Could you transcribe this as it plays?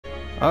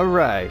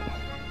Alright,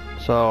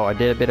 so I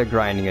did a bit of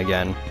grinding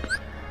again.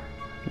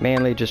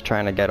 Mainly just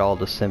trying to get all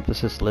the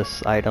synthesis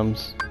list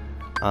items.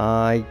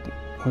 I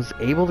was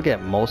able to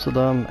get most of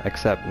them,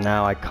 except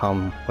now I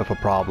come with a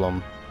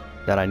problem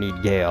that I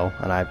need Gale,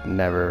 and I've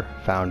never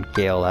found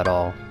Gale at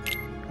all.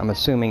 I'm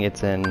assuming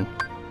it's in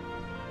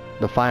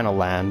the final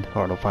land,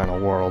 or the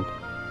final world.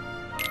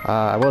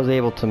 I was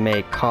able to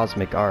make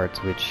Cosmic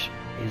Arts, which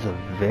is a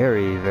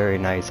very, very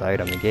nice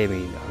item. It gave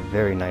me a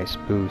very nice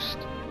boost,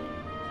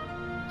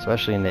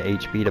 especially in the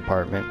HP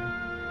department.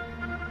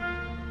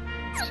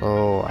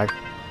 So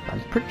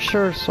I'm pretty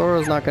sure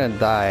Sora's not gonna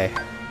die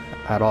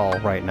at all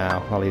right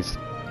now, at least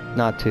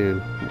not too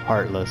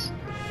heartless.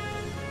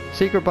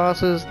 Secret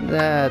bosses,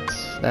 that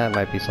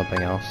might be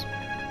something else.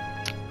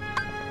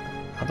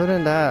 Other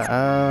than that,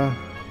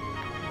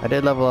 I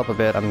did level up a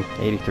bit. I'm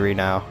 83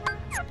 now.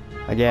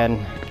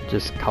 Again,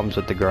 just comes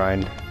with the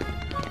grind.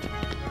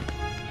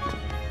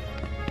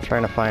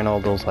 Trying to find all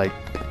those like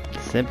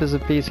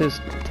synthesis pieces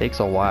takes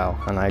a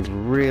while, and I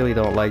really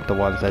don't like the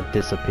ones that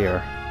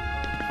disappear.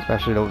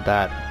 Especially with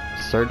that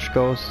Search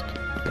Ghost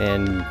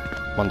in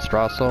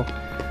Monstroso.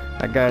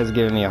 That guy's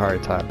giving me a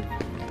hard time.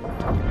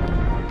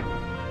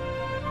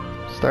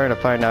 Starting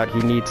to find out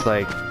he needs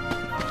like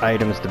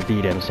items to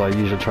beat him, so I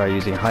usually try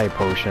using high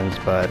potions,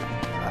 but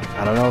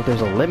I don't know if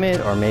there's a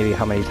limit or maybe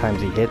how many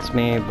times he hits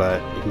me,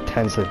 but he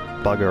tends to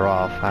bugger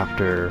off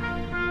after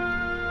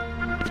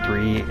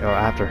 3 or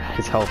after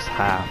his health's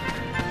half.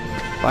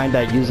 Find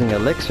that using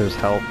elixirs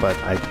help, but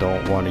I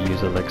don't want to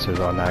use elixirs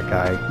on that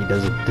guy. He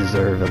doesn't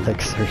deserve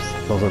elixirs.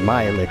 Those are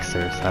my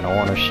elixirs. I don't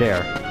want to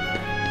share.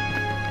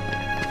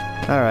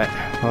 Alright,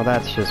 well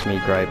that's just me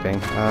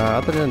griping.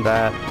 Other than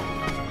that,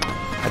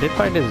 I did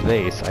find his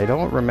vase. I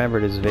don't remember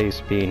this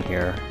vase being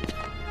here.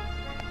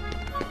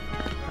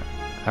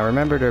 I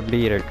remember there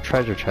being a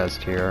treasure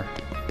chest here.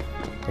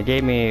 It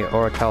gave me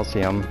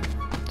Calcium,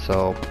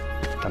 so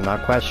I'm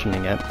not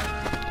questioning it.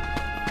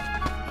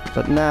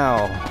 But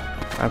now,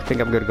 I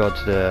think I'm gonna go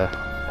to the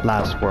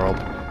last world.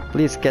 At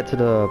least get to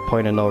the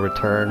point of no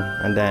return,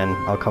 and then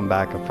I'll come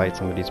back and fight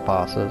some of these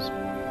bosses.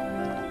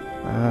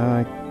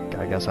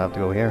 I guess I have to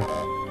go here.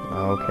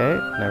 Okay,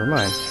 never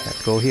mind. I have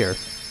to go here.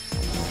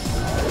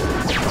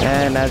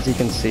 And as you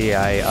can see,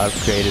 I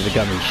upgraded the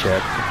gummy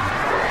ship.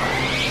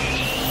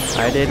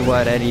 I did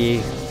what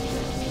any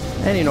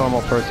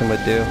normal person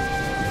would do.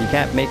 If you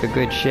can't make a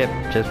good ship,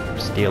 just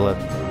steal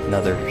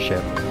another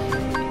ship.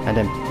 And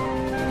then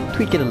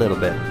tweak it a little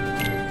bit.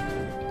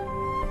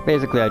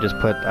 Basically I just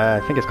put, I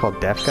think it's called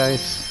Death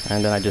Geist,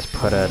 and then I just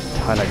put a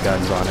ton of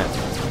guns on it.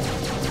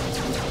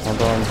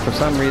 Although for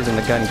some reason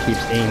the gun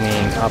keeps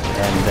aiming up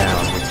and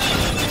down,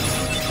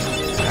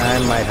 which I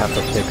might have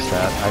to fix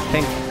that.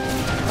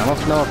 I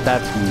don't know if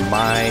that's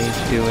my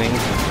doing.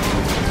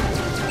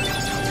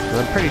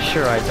 I'm pretty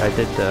sure I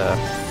did the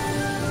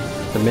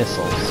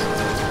missiles.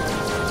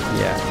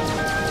 Yeah.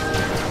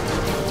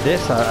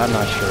 This, I'm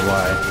not sure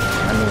why.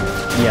 I mean,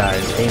 yeah, I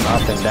aim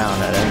up and down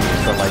at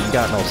enemies, but like, you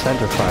got no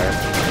center fire.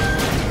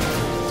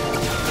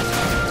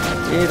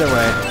 Either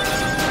way,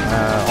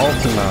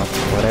 Ultima,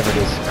 whatever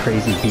this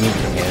crazy beam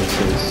thing is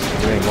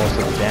doing most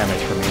of the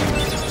damage for me.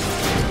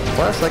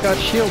 Plus, I got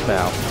shield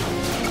now.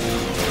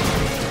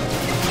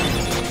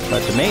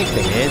 But the main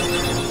thing is,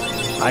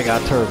 I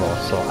got turbo,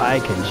 so I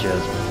can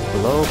just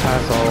blow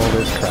past all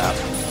this crap.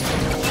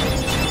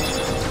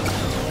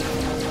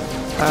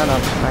 I don't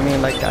know, I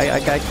mean, like, I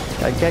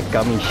get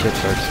gummy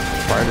ships are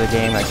part of the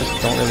game, I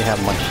just don't really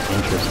have much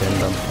interest in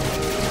them.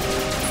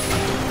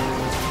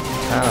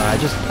 I don't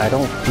know, I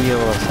don't feel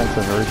a sense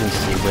of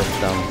urgency with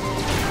them.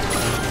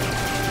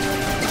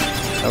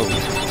 Oh,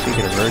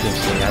 speaking of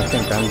urgency, I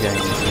think I'm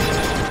getting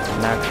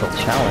an actual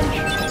challenge.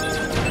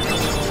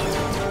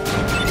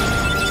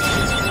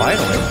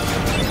 Finally.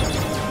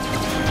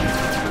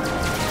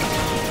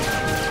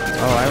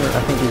 Oh,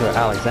 I think these are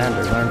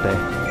Alexanders, aren't they?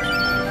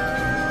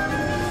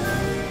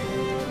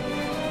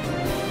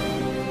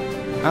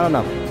 I don't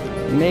know.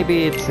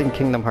 Maybe it's in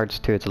Kingdom Hearts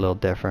 2, it's a little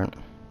different.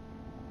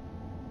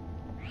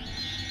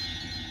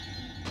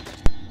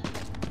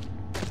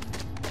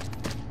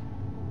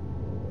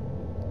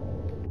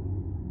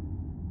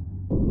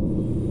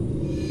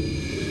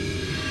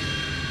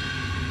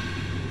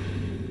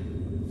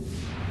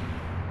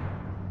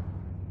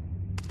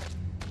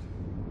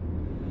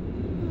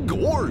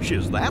 Gorge,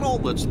 is that all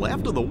that's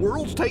left of the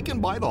worlds taken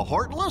by the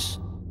Heartless?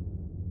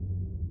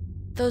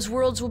 Those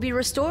worlds will be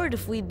restored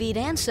if we beat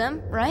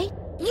Ansem, right?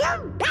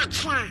 You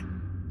betcha!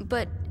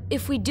 But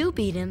if we do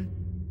beat him,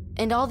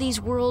 and all these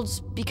worlds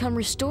become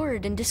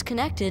restored and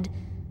disconnected,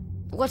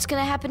 what's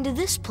gonna happen to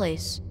this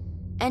place?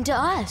 And to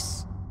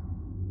us?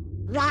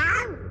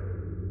 Well,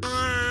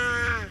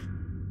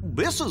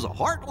 This is a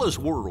Heartless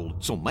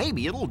world, so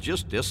maybe it'll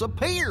just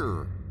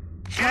disappear.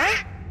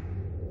 huh?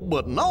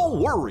 But no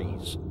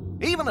worries.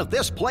 Even if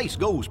this place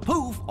goes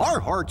poof, our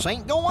hearts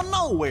ain't going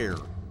nowhere.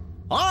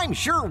 I'm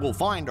sure we'll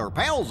find our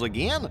pals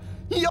again.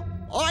 Yep,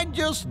 I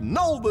just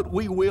know that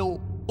we will.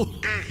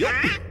 Yep.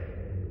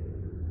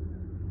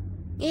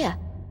 Yeah,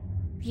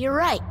 you're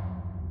right.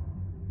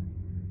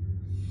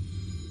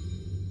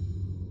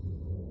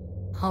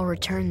 I'll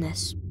return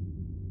this.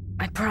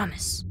 I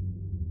promise.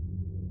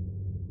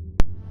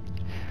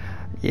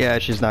 Yeah,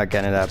 she's not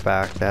getting that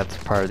back. That's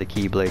part of the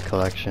Keyblade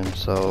collection,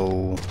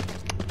 so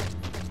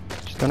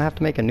she's gonna have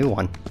to make a new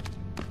one.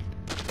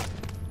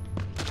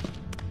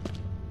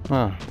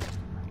 Huh.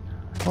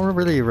 I don't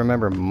really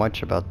remember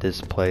much about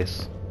this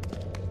place.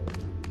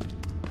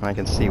 I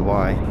can see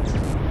why.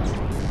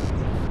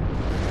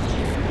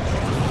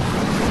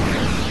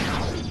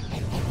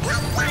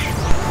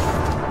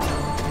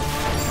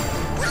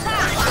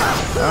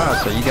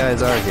 Ah, so you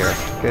guys are here.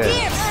 Good.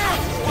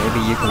 Maybe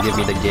you can give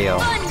me the Gale.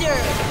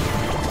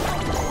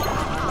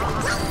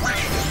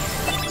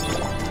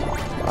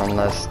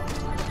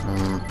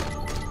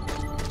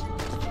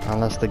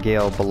 Unless the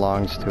Gale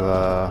belongs to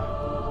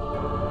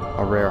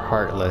a rare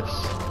Heartless,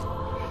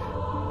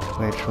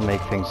 which will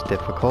make things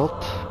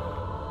difficult.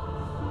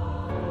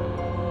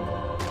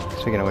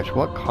 Speaking of which,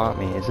 what caught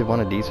me? Is it one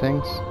of these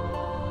things?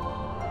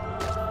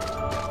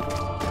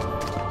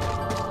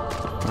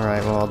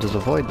 Alright, well, I'll just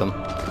avoid them.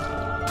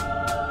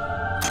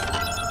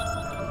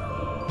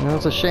 You know,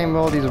 it's a shame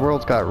all these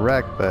worlds got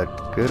wrecked, but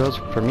kudos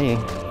for me.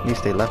 At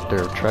least they left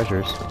their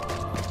treasures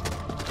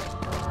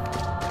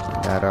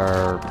that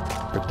are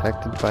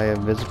protected by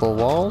invisible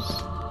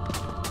walls.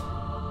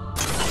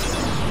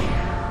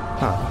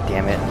 Oh,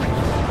 damn it.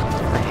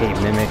 I hate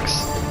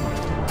mimics.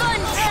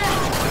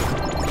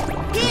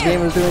 This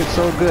game was doing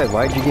so good.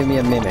 Why'd you give me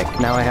a mimic?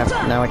 Now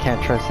I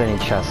can't trust any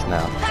chests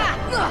now.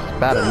 It's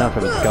bad enough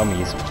if it's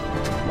gummies.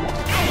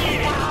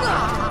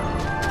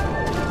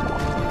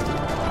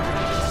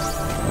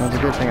 Well, it's a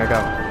good thing I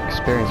got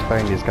experience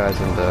fighting these guys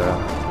in the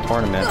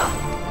tournament.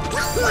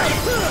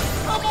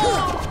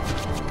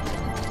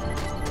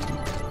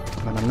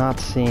 But I'm not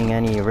seeing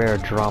any rare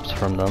drops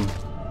from them.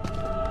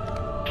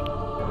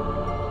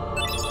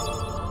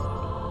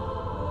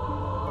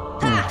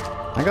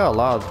 I got a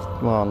lot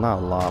of, well, not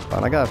a lot,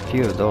 but I got a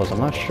few of those. I'm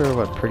not sure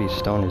what Pretty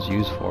Stone is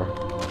used for.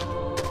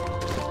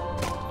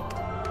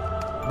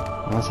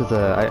 Unless it's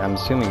I'm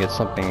assuming it's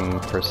something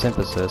for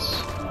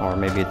synthesis, or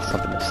maybe it's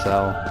something to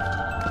sell.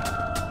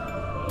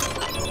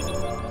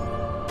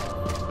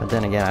 But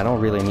then again, I don't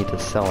really need to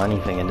sell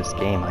anything in this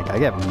game. Like, I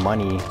get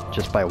money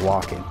just by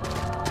walking.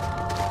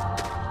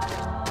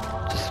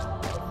 Just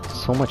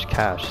so much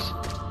cash.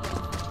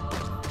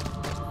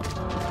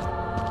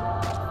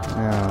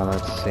 Now,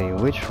 let's see.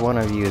 Which one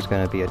of you is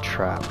going to be a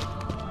trap?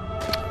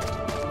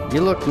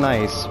 You look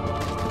nice.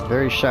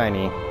 Very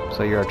shiny.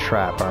 So you're a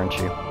trap, aren't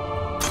you?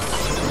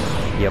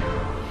 Yep.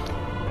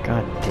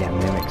 God damn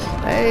mimics.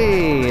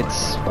 Hey,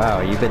 it's...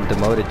 Wow, you've been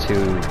demoted to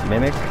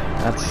Mimic?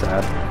 That's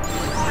sad.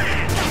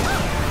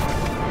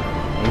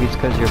 Maybe it's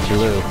because you're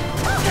blue.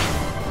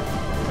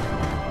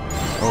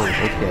 Oh,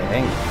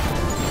 okay.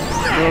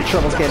 A little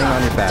trouble getting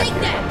on your back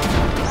here.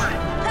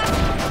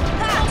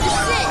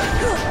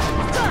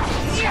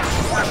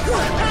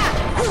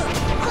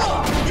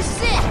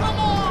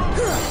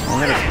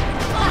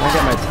 I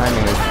get my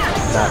timing is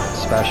that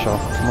special.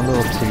 I'm a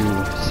little too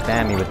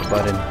spammy with the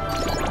button.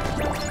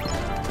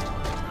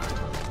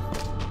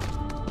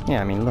 Yeah,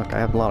 I mean, look, I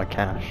have a lot of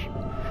cash.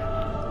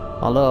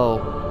 Although,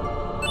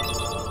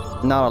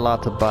 not a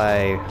lot to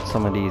buy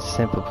some of these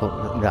simple...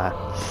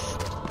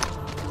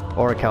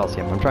 or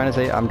calcium. I'm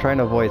trying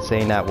to avoid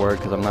saying that word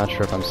because I'm not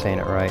sure if I'm saying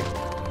it right.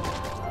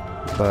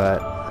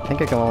 But I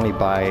think I can only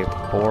buy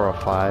 4 or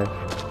 5.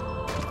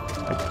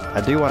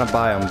 I do want to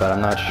buy them, but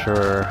I'm not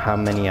sure how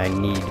many I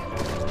need.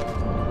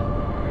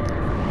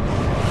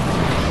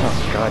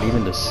 Oh god,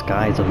 even the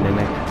sky's a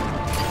mimic.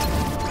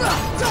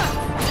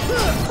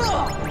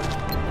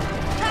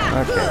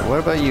 Okay, what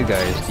about you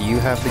guys? Do you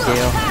have the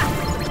Gale?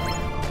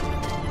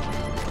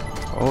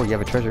 Oh, you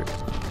have a treasure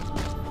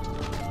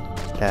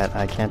that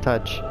I can't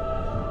touch.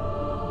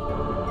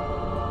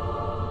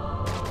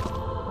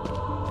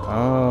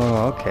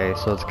 Oh, okay,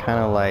 so it's kind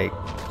of like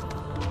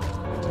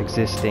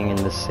existing in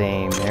the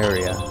same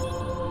area.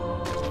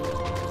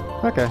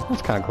 Okay,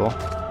 that's kind of cool.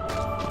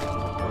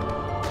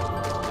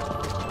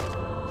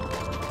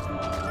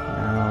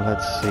 Now,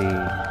 let's see.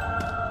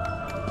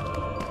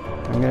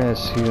 I'm gonna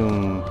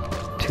assume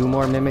 2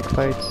 more Mimic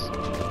fights.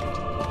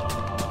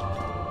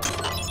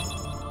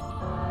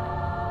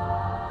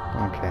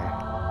 Okay.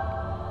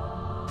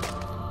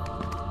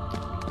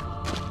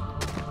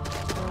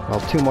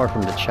 Well, 2 more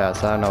from the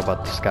chest. I don't know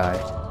about the sky.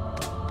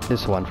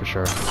 This one for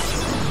sure.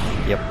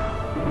 Yep.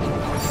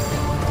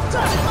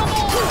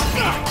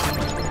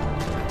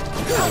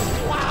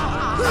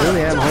 I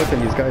really am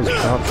hoping these guys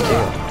drop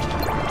Gale.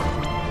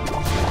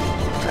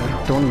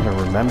 I don't even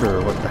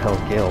remember what the hell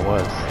Gale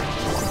was.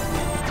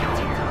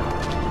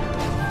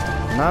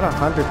 Not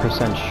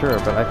 100% sure,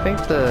 but I think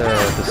the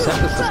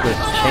synthesis was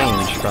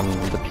changed from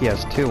the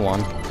PS2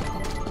 one.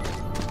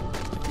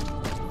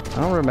 I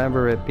don't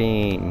remember it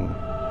being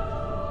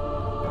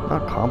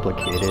not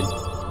complicated.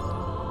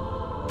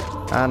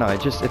 I don't know,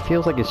 it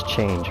feels like it's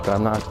changed, but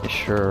I'm not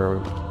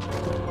sure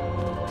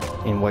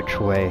in which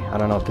way. I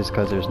don't know if it's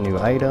because there's new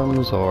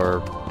items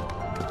or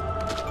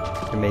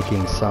they're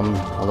making some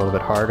a little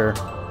bit harder.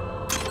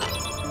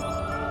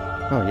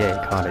 Oh yay,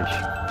 cottage.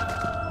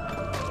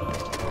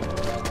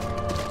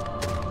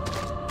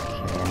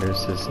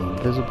 there's this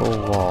invisible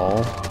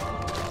wall.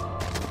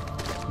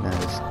 That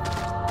is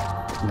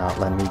not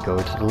letting me go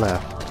to the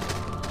left.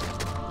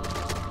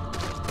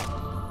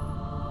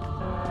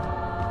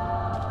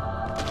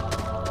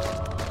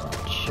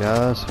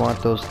 Just want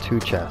those 2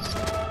 chests.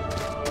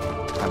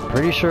 I'm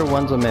pretty sure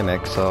one's a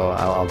mimic, so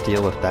I'll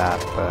deal with that,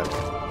 but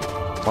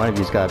one of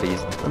you's gotta be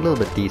a little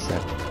bit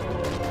decent.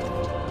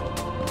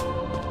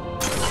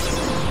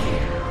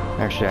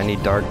 Actually, I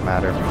need dark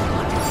matter.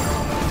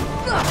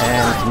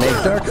 And to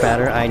make dark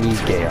matter, I need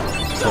Gale.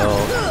 So,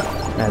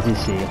 as you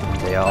see,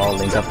 they all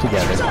link up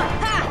together.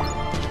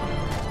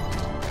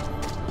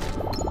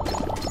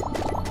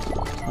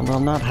 Although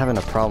I'm not having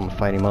a problem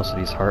fighting most of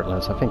these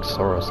Heartless. I think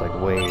Sora's like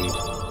way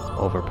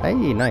over...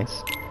 Hey,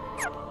 nice.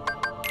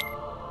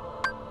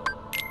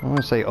 I don't want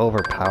to say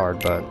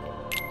overpowered, but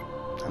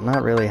I'm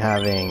not really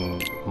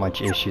having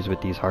much issues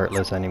with these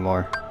Heartless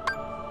anymore.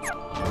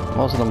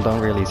 Most of them don't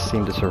really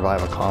seem to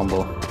survive a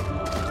combo.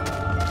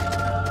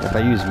 If I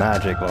use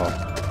magic, well,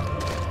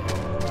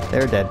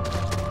 they're dead.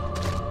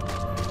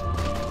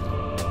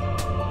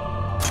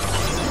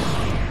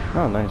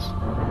 Oh, nice.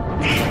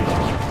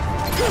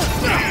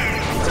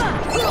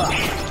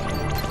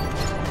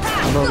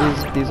 Although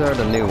these are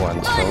the new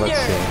ones, so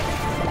let's see.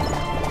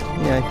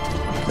 Yeah,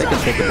 they can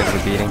take a bit of a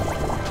beating.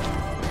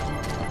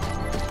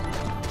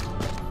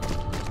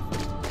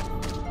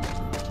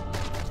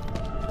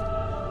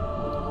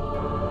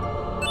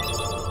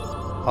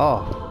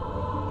 Oh,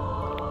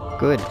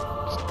 good.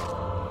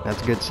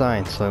 That's a good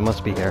sign, so it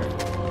must be here.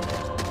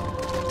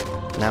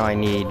 Now I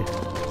need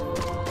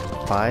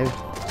 5,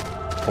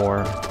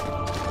 4.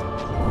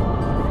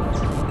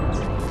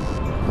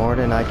 More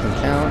than I can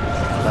count,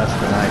 less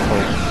than I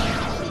hope.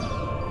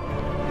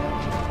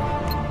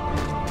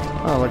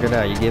 Oh, look at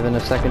that, you're given a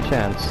second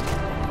chance.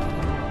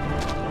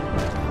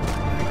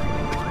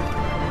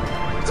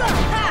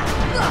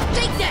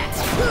 Take that!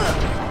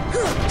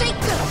 Take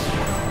that!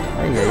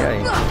 Ay, ay, ay.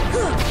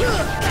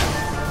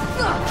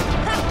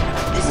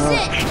 This is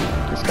it!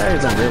 This guy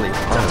isn't really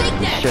hard,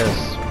 he's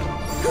just...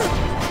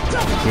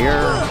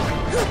 Here...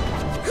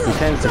 He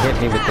tends to hit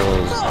me with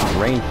those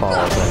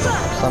rainfalls and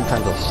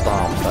sometimes a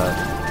stomp, but...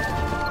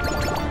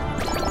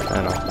 I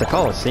don't know, the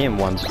Coliseum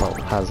one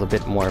has a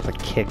bit more of a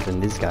kick than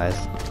these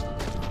guys.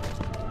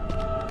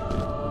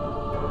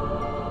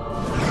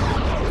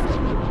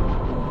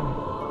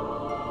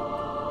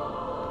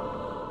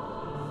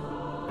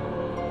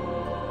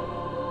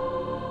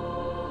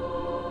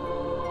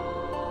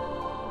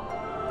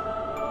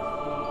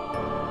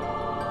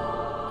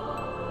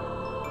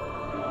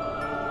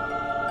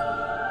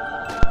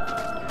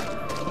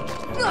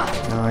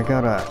 Now I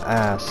gotta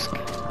ask,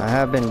 I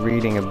have been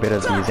reading a bit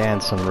of these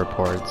Ansem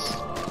reports.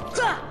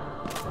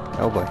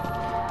 Oh boy.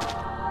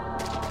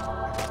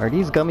 Are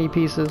these gummy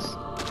pieces?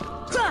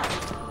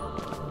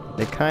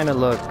 They kinda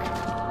look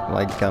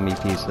like gummy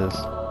pieces.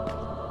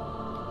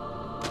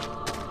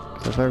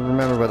 'Cause if I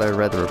remember what I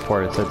read the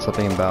report, it said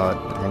something about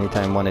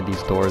anytime one of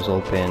these doors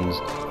opens,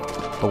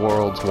 the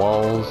world's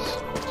walls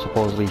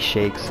supposedly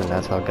shakes, and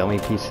that's how gummy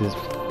pieces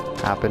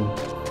happen.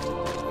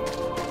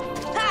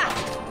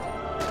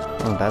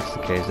 Oh, that's the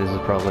case. This is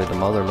probably the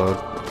mother lode.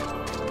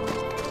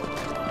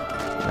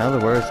 In other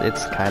words,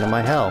 it's kind of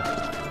my hell.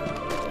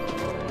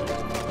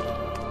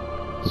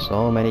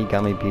 So many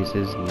gummy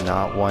pieces,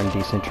 not one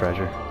decent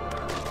treasure.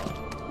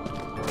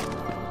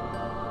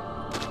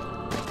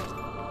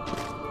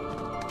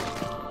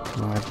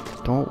 I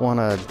don't want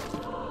to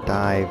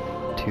dive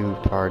too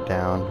far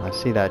down. I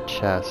see that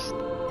chest.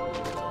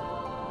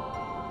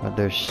 But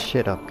there's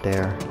shit up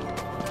there.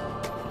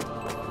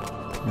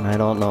 And I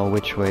don't know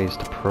which ways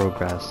to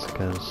progress,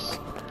 because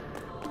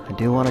I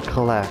do want to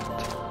collect.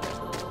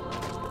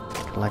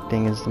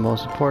 Collecting is the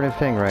most important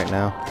thing right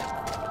now.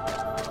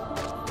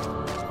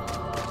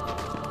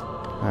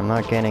 I'm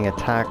not getting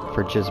attacked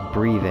for just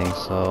breathing,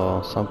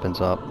 so something's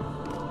up.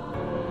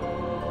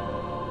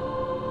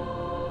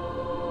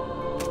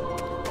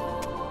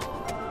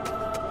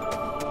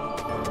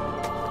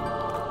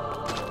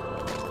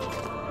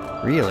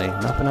 Really?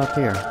 Nothing up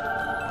here?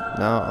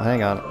 No,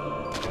 hang on.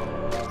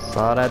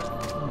 Saw that.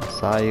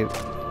 Saw you.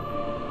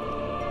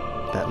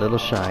 That little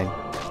shine.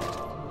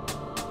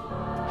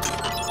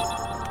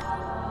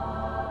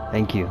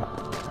 Thank you.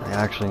 I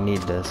actually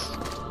need this.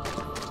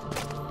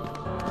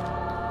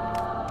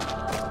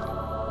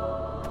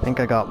 I think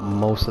I got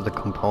most of the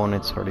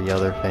components for the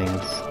other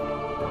things.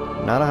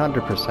 Not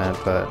 100%,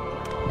 but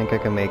I think I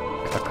can make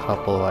a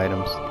couple of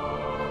items.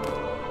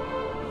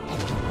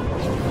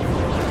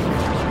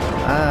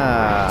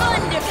 Ah!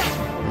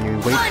 You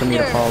wait for me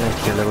to fall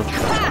into your little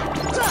trap.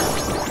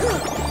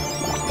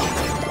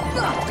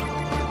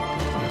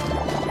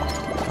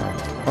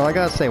 Well, I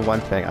gotta say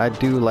one thing. I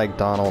do like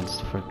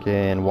Donald's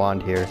freaking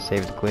wand here,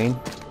 Save the Queen.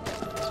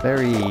 It's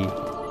very...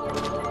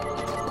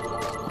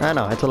 I don't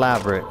know, it's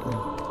elaborate.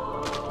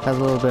 Has a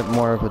little bit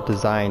more of a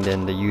design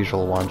than the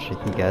usual wand he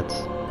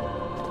gets.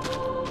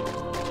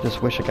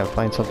 Just wish I could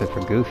find something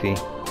for Goofy.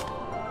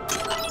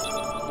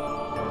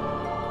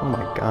 Oh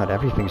my god,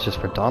 everything's just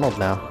for Donald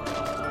now.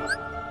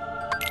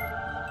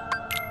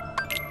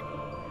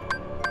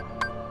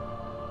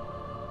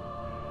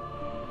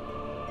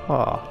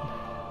 Oh.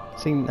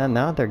 See,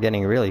 now they're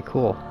getting really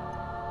cool.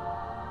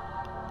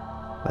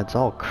 It's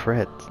all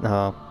crit.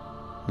 Oh.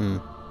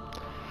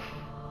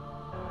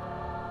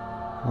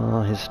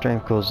 Well, his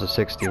strength goes to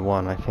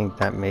 61. I think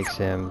that makes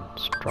him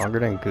stronger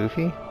than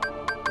Goofy?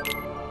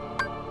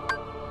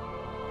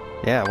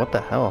 Yeah, what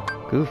the hell?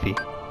 Goofy.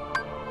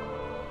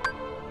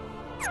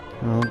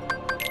 Well,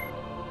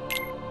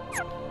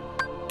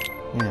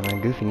 yeah,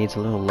 man, Goofy needs a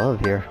little love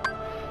here.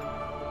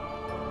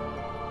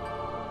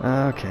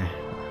 Okay.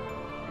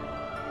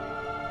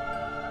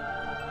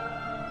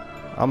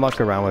 I'll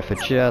muck around with it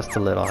just a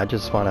little. I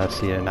just want to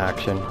see it in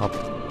action. I'll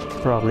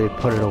probably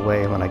put it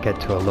away when I get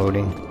to a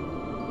loading.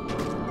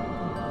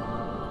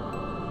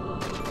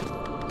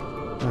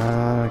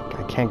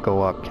 I can't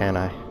go up, can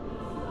I?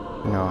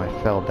 No, I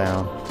fell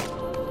down.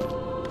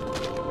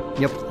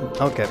 Yep,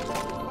 okay.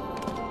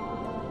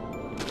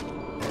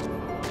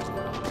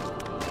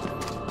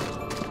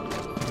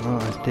 Well,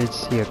 I did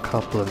see a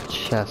couple of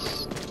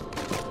chests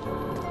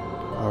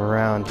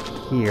around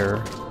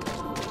here.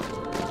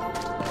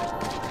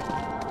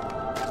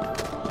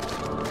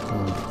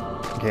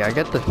 Okay, I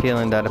get the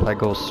feeling that if I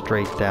go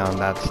straight down,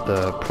 that's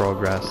the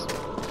progress.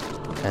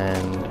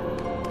 And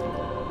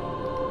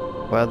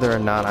whether or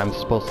not I'm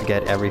supposed to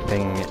get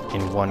everything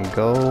in one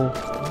go,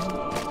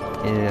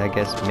 I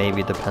guess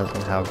maybe depends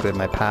on how good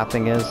my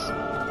pathing is.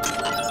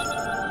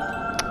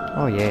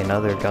 Oh yay,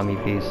 another gummy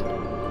piece.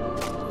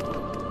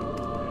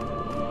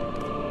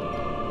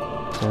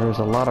 There's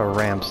a lot of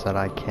ramps that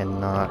I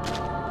cannot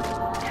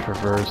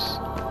traverse.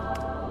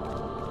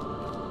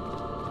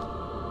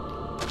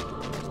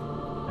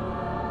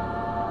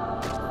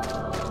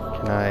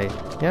 Can I?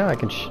 Yeah, I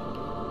can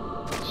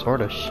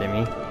sort of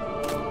shimmy.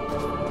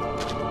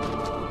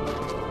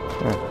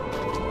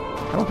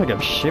 I don't think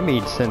I've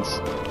shimmied since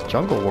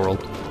Jungle World.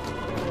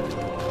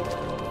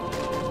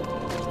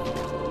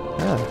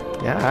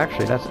 Yeah,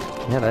 actually,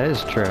 that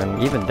is true.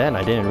 And even then,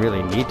 I didn't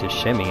really need to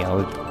shimmy.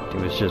 It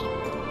was just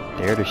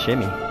there to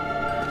shimmy.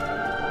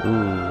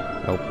 Ooh,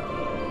 nope.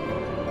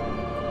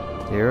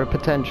 You're a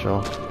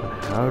potential,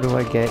 but how do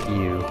I get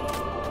you?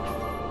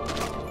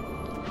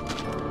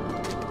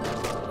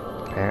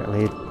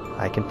 Apparently,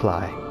 I can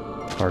fly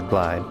or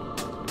glide.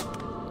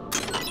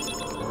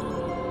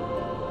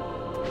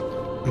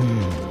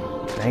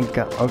 Thank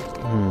God.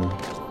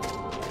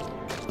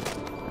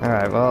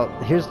 Alright, well,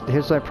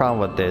 here's my problem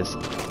with this.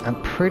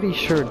 I'm pretty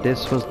sure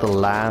this was the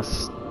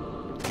last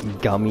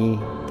gummy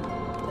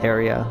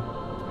area.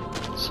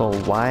 So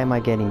why am I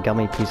getting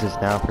gummy pieces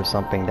now for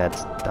something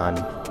that's done?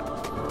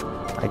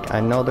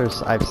 I know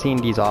I've seen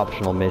these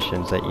optional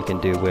missions that you can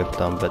do with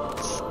them, but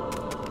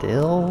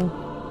still?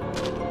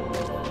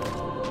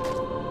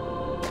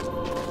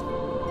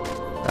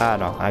 I don't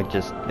know, I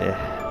just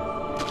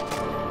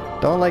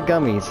don't like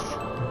gummies.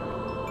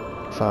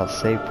 Saw a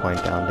save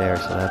point down there,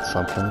 so that's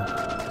something.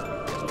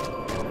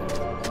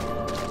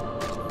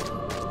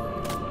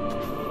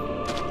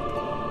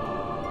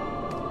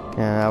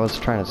 Yeah, I was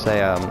trying to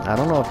say, I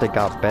don't know if they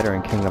got better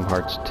in Kingdom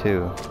Hearts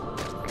 2,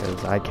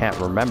 because I can't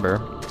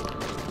remember.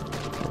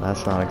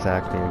 That's not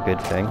exactly a good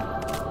thing.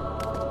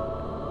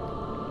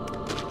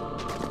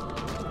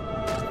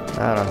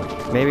 I don't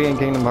know. Maybe in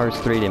Kingdom Hearts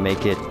 3 they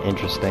make it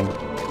interesting.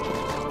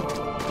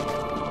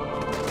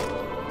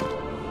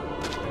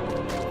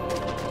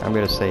 I'm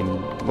gonna say,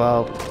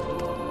 well,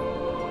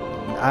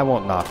 I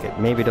won't knock it.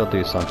 Maybe they'll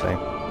do something.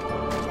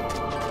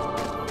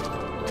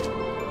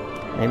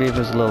 Maybe if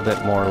there's a little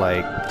bit more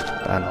like,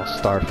 I don't know,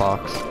 Star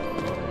Fox.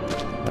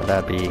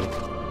 That'd be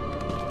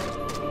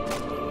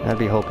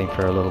hoping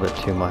for a little bit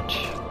too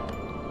much.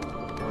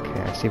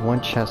 Okay, I see one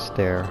chest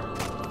there.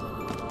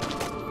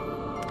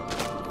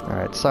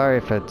 Alright, sorry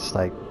if it's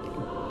like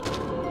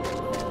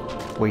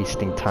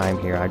wasting time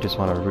here. I just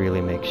want to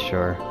really make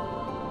sure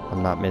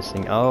I'm not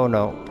missing. Oh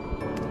no.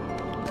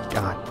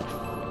 God.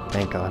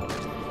 Thank God.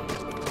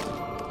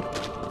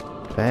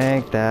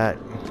 Thank that.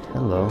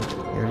 Hello.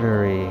 You're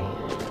very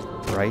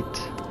bright.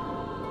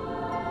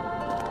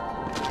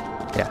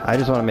 Yeah, I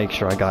just want to make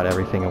sure I got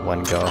everything in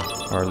one go.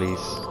 Or at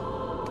least...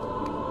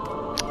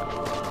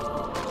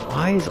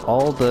 Why is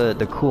all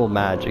the cool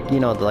magic, you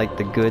know, like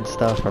the good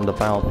stuff from the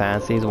Final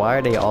Fantasies, why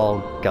are they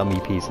all gummy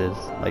pieces?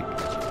 Like,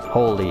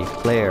 Holy,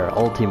 Flare,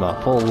 Ultima,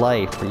 Full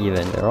Life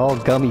even, they're all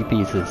gummy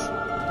pieces.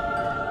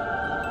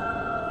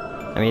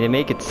 I mean, they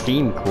make it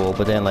seem cool,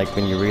 but then like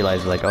when you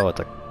realize like, oh, it's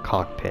a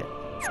cockpit.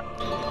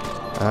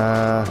 Do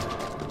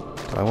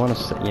I want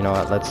to, you know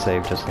what, let's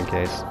save just in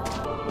case.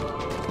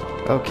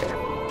 Okay.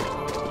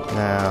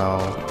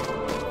 Now,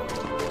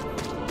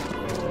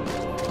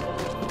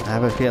 I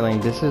have a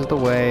feeling this is the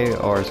way,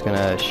 or it's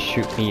gonna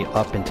shoot me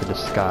up into the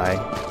sky.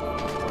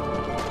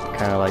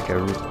 Kind of like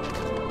a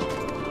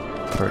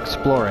for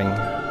exploring.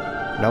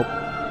 Nope.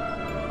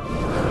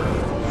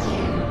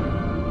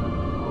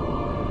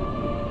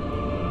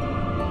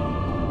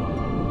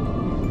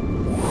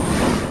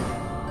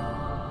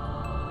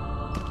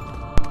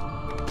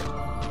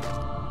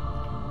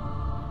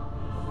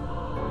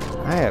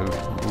 I have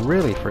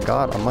really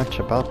forgotten much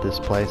about this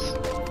place.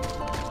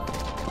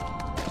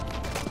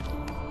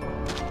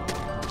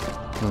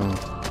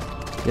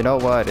 You know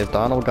what? If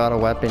Donald got a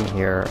weapon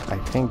here, I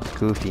think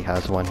Goofy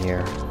has one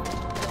here.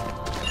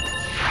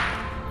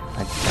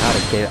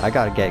 I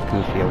gotta get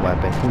Goofy a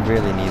weapon. He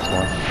really needs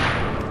one.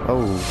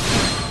 Oh.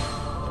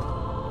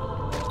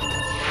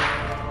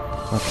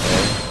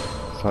 Okay.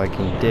 So I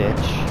can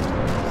ditch.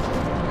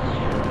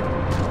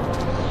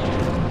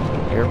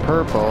 You're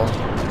purple.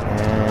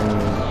 And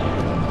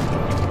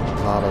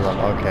a lot of them.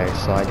 Okay,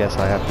 so I guess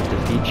I have to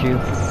defeat you.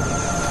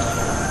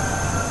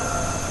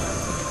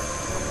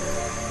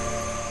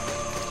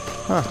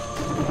 Huh.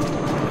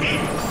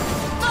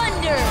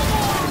 Thunder!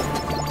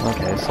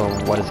 Okay, so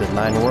what is it,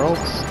 9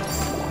 worlds?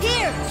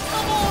 Here!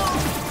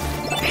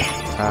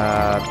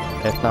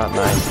 If not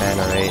 9, 10,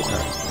 or 8.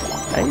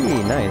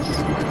 Hey, nice.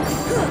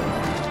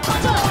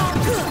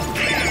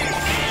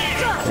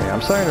 Okay,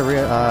 I'm starting to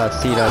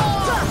see that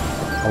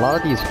a lot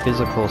of these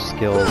physical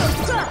skills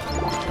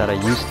that I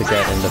used to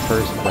get in the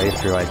first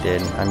playthrough I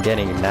did, I'm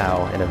getting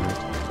now.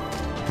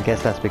 I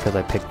guess that's because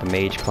I picked the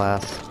mage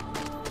class.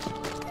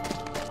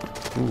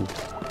 Ooh.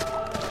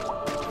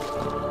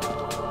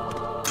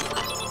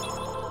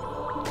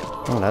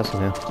 Oh, that's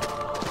new.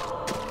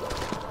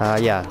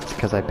 Yeah, it's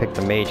because I picked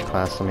the mage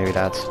class, so maybe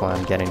that's why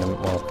I'm getting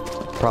them. Well,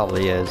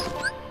 probably is.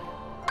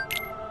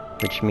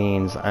 Which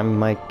means I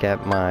might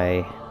get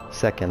my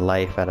second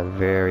life at a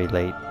very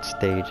late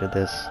stage of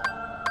this.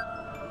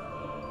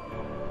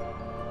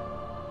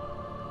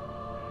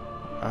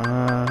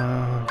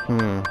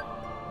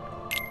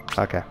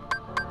 Okay.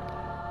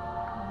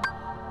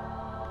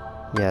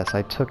 Yes,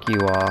 I took you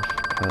off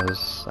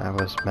because I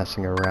was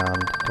messing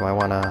around. Do I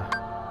wanna...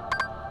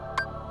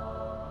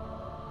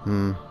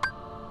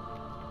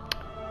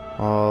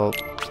 Well,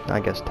 I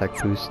guess tech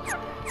boost.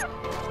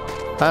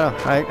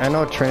 I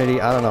know Trinity,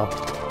 I don't know.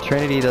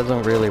 Trinity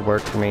doesn't really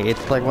work for me.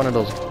 It's like one of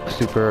those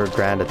super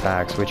grand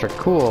attacks, which are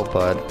cool,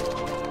 but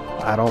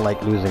I don't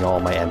like losing all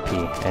my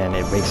MP, and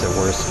it makes it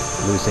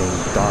worse losing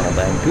Donald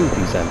and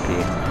Goofy's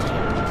MP.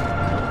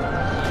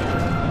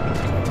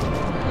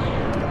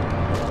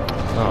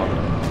 Oh.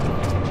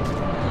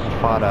 I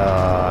thought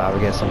I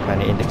would get some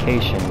kind of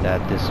indication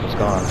that this was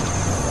gone.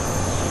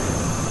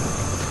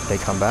 They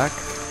come back?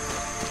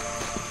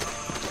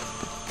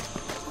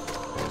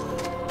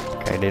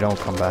 Okay, they don't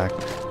come back.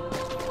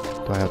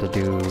 Do I have to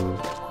do...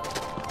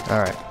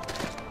 Alright.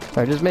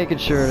 Alright, just making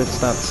sure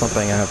it's not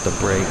something I have to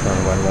break or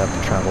when we have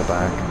to travel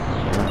back.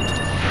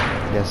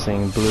 Yeah.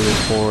 Guessing blue is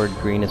forward,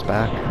 green is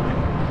back.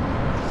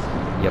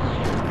 Yep.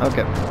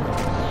 Okay.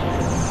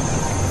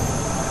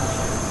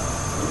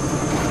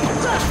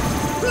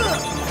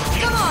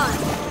 Come on!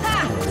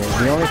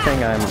 The only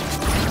thing I'm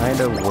kind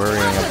of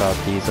worrying about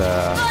these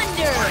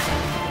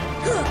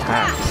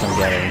attacks I'm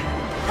getting.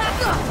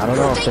 I don't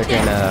know if they're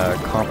gonna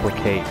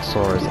complicate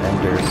Sora's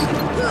enders.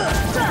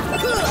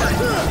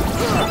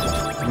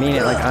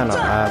 Meaning, like, I don't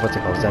know, what's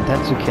it called?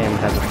 Zentetsu Kim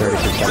has a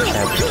 30%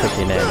 chance of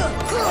kicking in.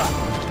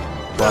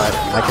 But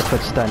I could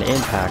put Stun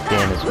Impact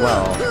in as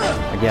well.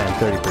 Again,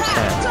 30%.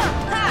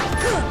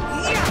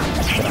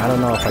 But I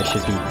don't know if I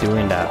should be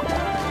doing that.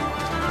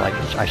 Like,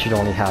 I should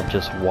only have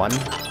just one.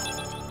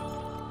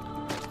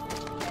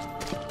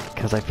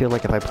 Because I feel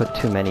like if I put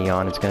too many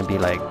on, it's gonna be,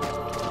 like,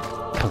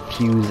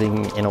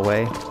 confusing in a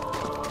way.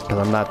 Because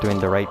I'm not doing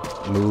the right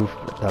move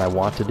that I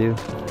want to do.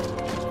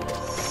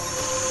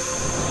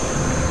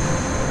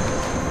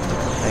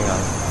 Hang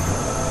on.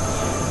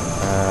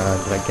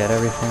 Did I get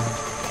everything?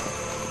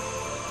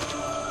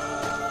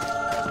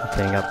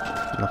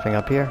 Nothing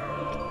up here?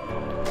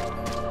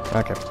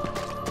 Okay.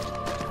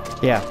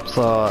 Yeah,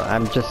 so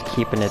I'm just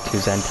keeping it to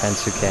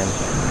Zentetsuken.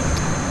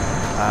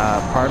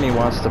 Part of me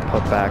wants to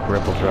put back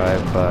Ripple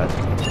Drive, but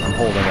I'm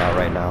holding out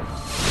right now.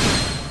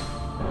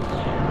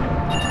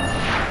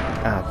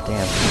 Ah,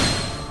 damn.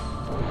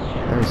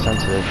 Very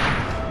sensitive.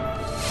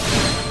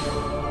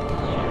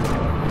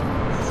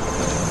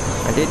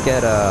 I did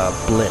get a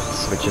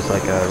Blitz, which is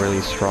like a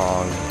really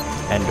strong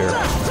ender.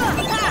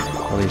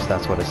 At least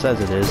that's what it says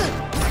it is.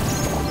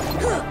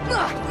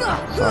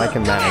 So I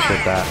can manage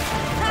with that.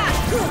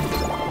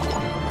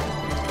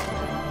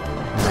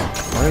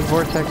 What did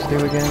Vortex do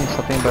again?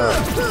 Something about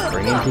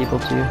bringing people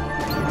to you?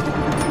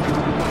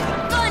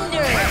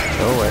 Thunder!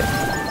 Go away.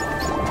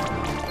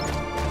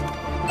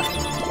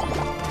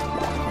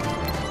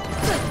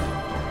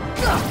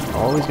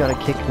 Always gotta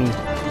kick me.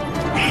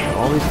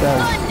 Always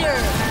does.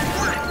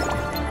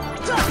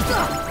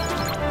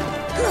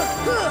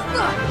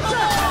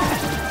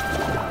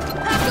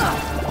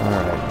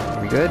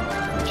 Alright, we good?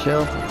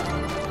 Chill?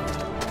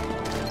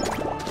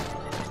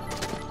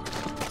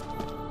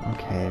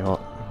 Okay, well,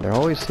 there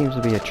always seems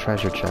to be a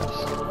treasure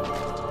chest.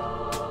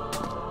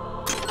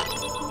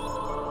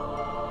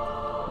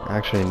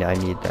 Actually, I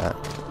need that.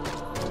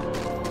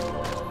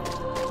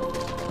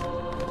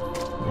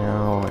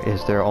 Now,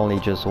 is there only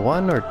just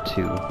one or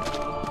two?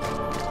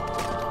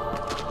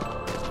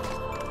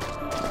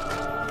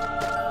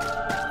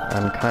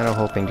 I'm kind of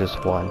hoping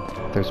just one.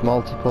 If there's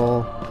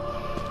multiple,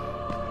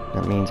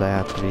 that means I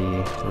have to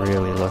be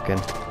really looking.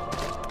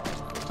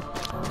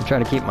 I'm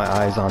trying to keep my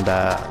eyes on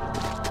that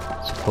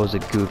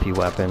supposed Goofy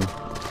weapon.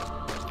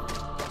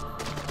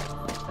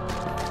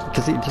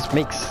 because it just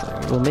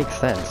will make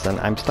sense. And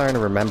I'm starting to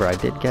remember I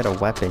did get a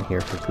weapon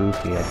here for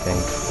Goofy, I think.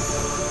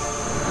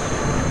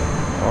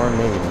 Or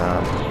maybe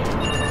not.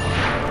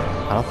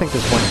 I don't think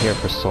there's one here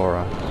for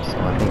Sora, so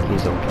I think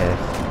he's okay.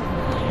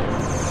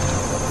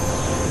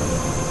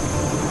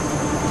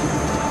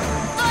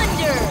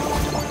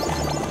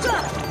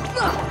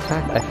 In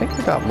fact, I think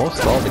I got most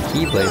of all the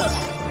Keyblades.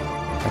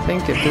 I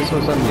think if this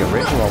was on the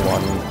original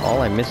one,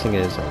 all I'm missing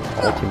is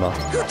Ultima.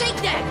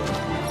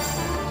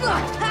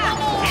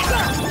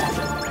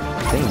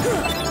 I think.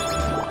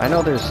 I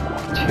know there's 2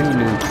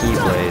 new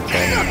Keyblades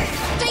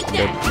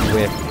and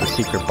with the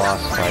secret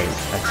boss fight.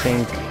 I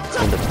think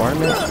in the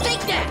tournament,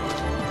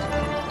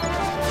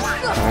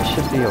 I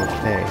should be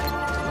okay.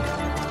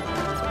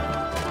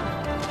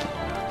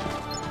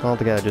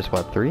 Altogether, just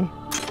what, 3?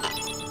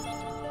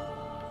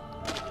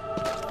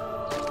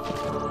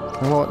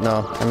 Well,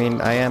 no, I mean,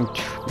 I am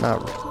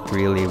not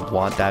really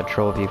want that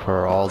trophy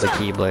for all the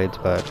Keyblades,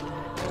 but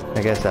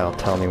I guess that'll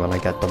tell me when I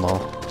get them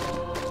all.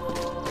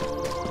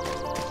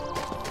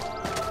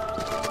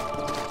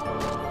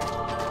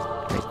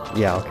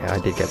 Yeah, okay, I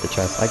did get the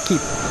chest.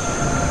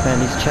 Man,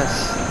 these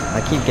chests,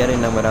 I keep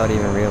getting them without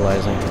even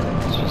realizing.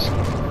 It's just,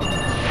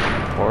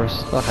 of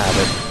course, a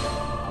habit.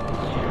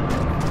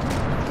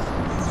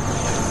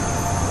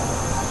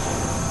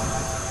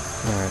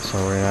 Alright, so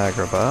we're in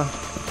Agrabah.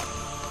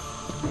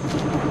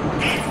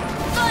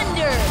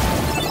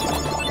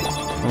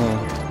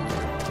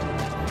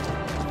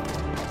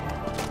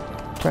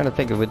 Trying to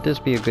think, would this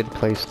be a good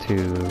place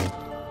to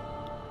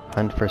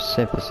hunt for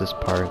synthesis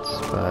parts,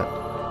 but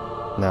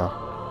no.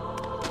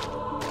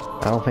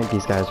 I don't think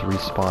these guys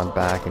respawn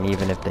back, and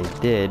even if they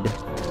did,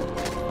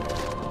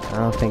 I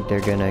don't think they're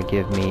gonna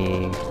give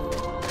me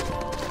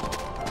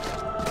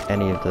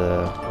any of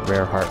the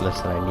rare heartless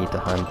that I need to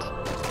hunt.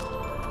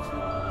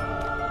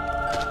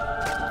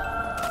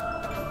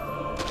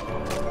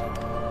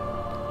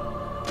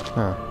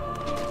 Huh.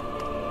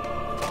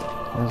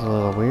 That's a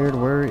little weird.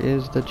 Where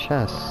is the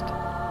chest?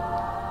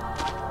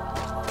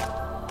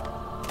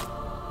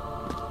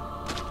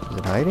 Is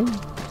it hiding?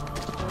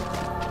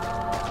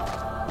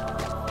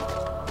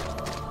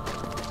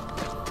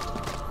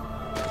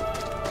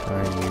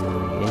 Are you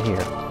in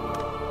here?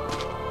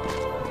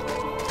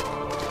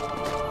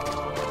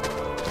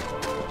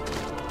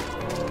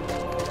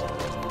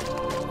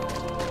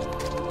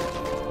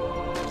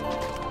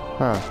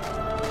 Huh.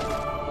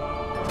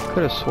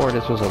 Could have swore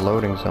this was a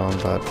loading zone,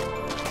 but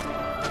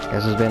I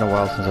guess it's been a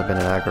while since I've been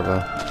in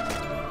Agrabah.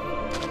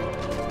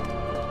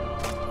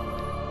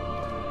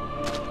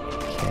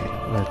 Okay,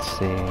 let's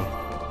see.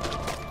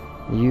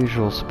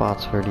 Usual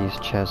spots for these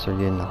chests are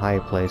in the high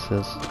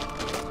places.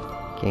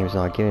 Game's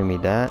not giving me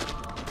that.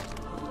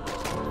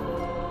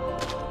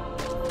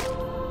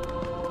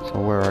 So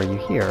where are you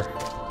here?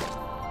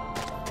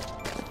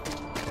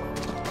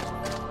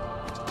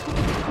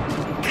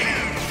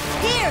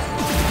 Here!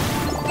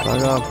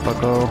 Bug off,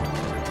 bucko.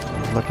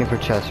 I'm looking for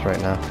chests right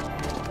now.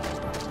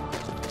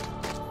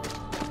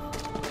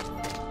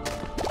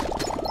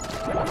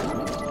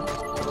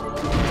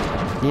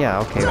 Yeah,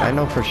 okay, I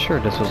know for sure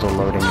this was a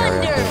loading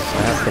area because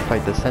I have to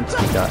fight the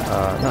centipede guy,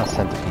 not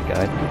centipede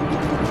guy,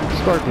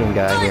 scorpion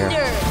guy here.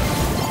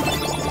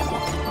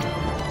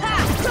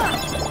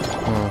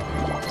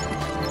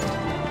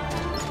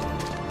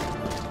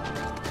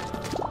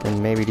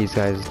 And maybe these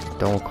guys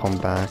don't come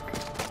back.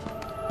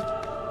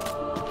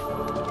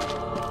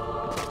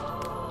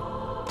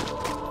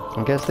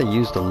 I guess they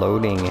use the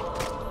loading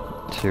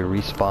to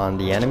respawn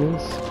the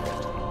enemies.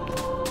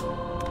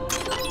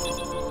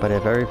 But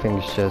if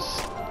everything's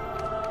just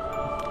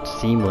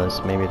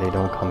seamless, maybe they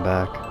don't come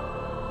back.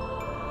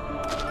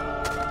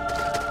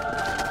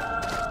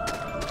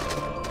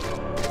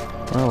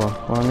 Oh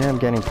well, I mean, I'm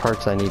getting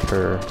parts I need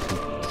for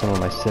some of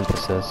my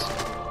synthesis.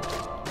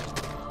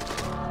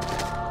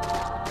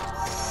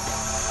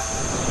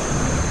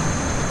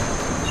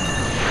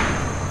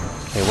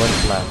 Okay,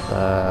 what's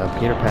left?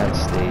 Peter Pan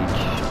stage,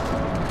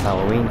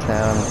 Halloween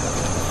Town,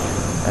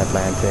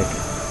 Atlantic.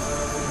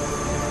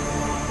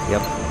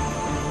 Yep.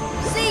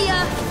 See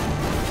ya!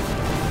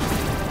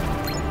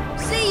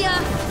 See ya!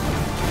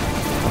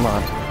 Come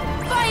on.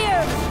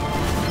 Fire!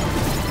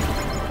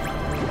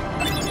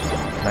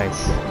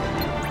 Nice.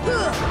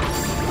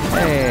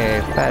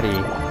 Hey, Fatty.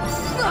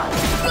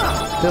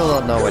 Still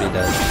don't know what he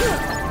does.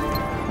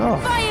 Oh.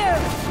 Fire!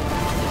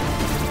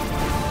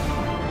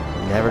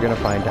 Never gonna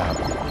find out.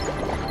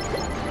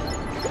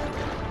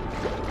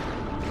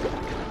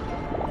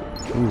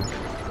 Ooh,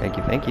 thank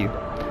you, thank you.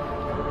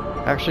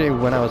 Actually,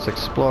 when I was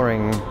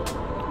exploring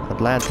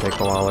Atlantic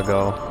a while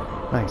ago,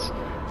 nice,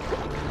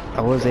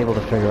 I was able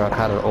to figure out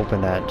how to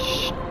open that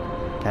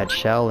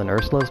shell in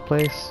Ursula's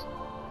place.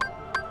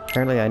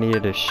 Apparently I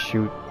needed to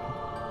shoot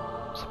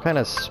some kind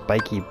of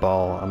spiky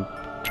ball. I'm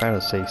trying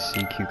to say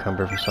sea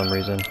cucumber for some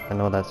reason. I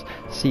know that's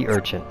sea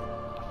urchin.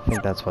 I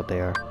think that's what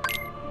they are.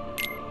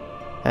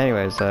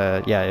 Anyways,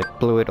 yeah, it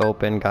blew it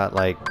open, got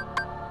like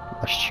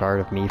a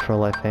shard of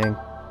mithril, I think.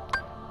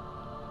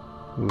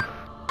 Oof.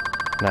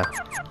 Nah,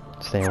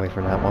 staying away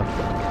from that one.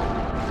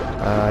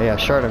 Yeah,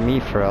 shard of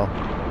mithril.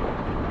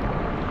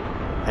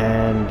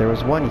 And there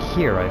was one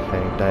here, I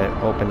think, that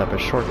opened up a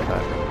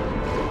shortcut.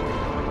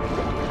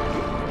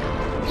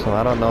 So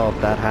I don't know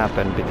if that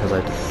happened because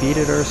I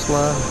defeated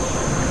Ursula,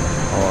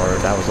 or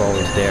that was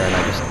always there and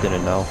I just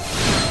didn't know.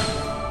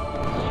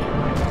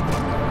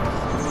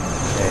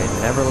 Okay,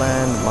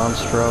 Neverland,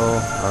 Monstro,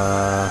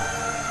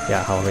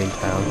 yeah, Halloween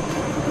Town.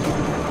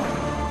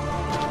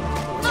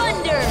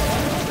 Thunder!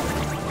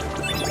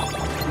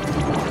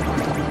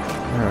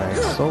 Alright,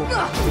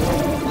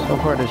 so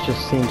far this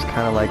just seems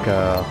kind of like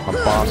a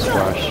boss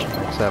rush,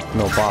 except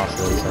no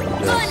bosses and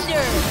just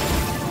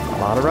a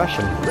lot of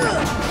rushing.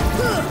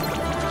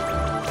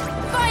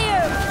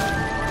 Fire!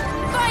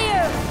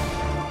 Fire!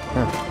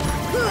 Huh.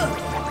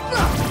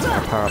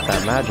 I'll power up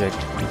that magic.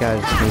 You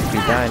guys need to be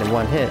dying in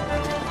one hit.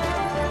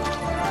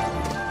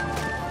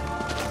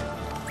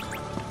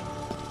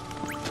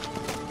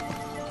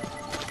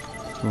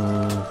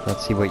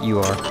 Let's see what you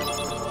are.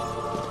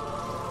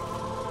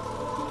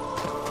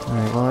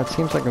 Alright, well it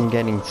seems like I'm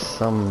getting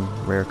some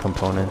rare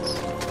components.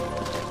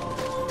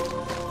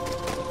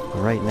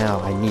 But right now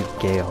I need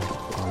Gale.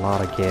 A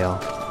lot of Gale.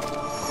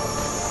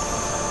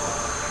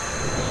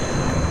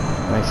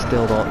 I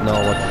still don't know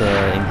what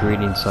the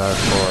ingredients are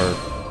for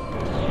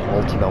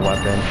Ultimate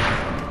Weapon,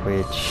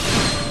 which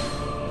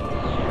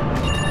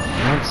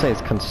I won't say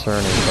it's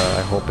concerning, but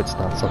I hope it's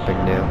not something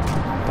new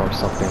or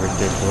something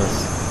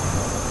ridiculous.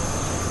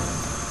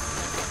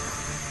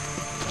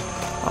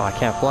 Oh, I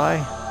can't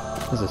fly?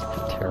 This is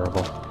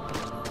terrible.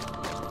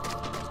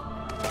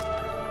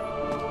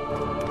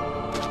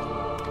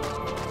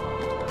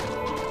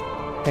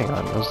 Hang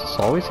on, was this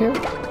always here?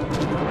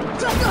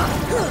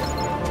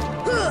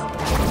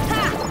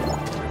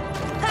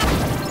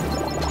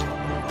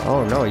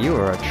 Oh no, you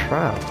were a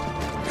trap.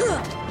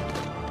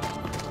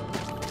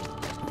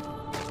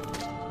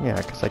 Yeah,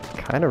 because I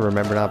kind of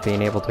remember not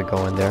being able to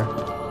go in there.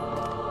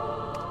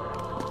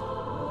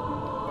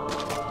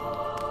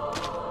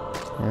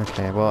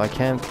 Okay, well I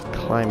can't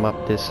climb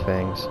up this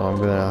thing, so I'm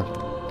gonna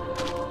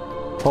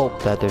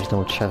hope that there's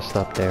no chest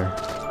up there.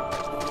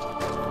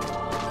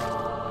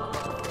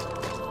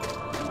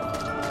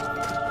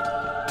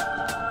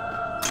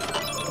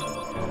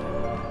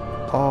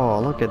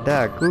 Oh, look at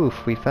that,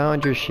 Goof, we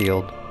found your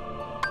shield.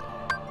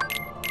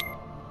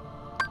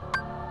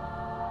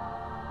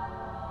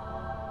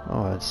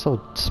 Oh, it's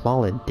so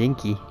small and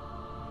dinky.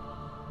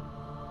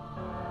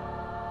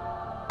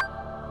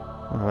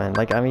 Oh man,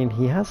 like, I mean,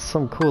 he has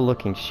some cool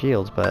looking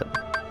shields, but...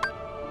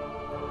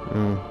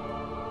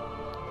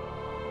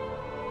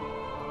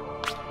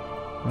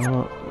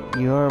 Well,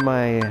 you are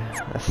my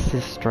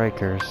assist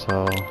striker,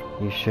 so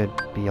you should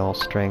be all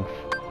strength.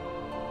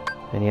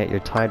 And yet you're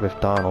tied with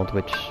Donald,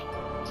 which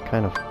is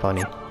kind of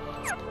funny.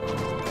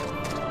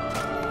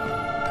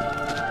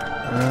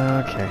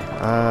 Okay,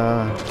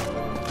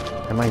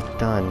 am I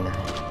done?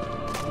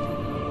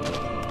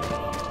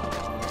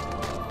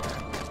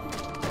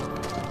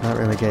 Not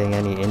really getting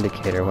any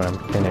indicator when I'm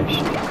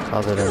finished,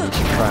 other than these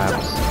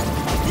traps.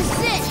 This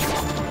is it!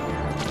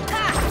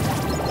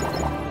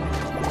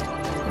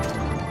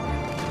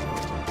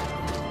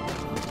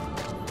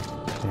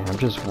 Okay, I'm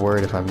just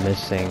worried if I'm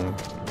missing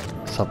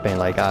something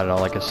like, I don't know,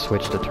 like a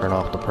switch to turn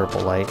off the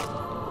purple light.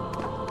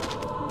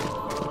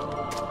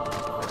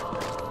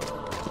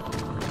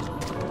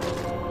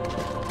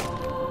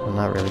 I'm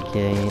not really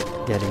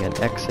getting an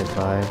exit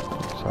vibe.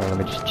 Sorry, let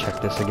me just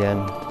check this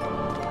again.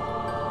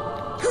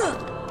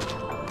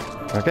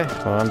 Okay,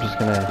 well I'm just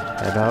gonna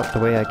head out the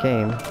way I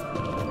came.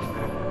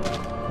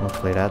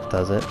 Hopefully that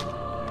does it.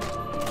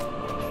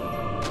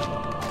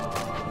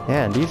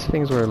 Yeah, and these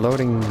things were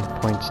loading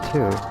points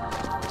too.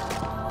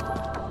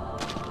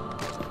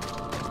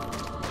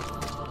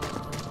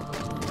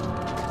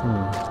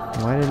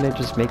 Why didn't they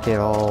just make it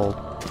all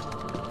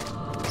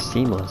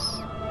seamless?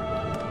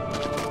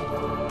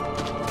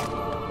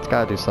 It's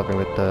gotta do something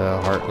with the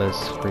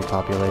Heartless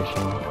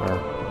repopulation, or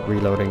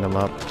reloading them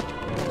up.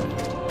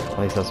 At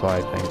least that's what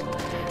I think.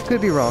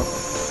 Could be wrong.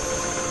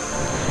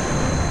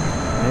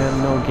 I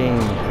am no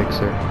game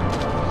fixer.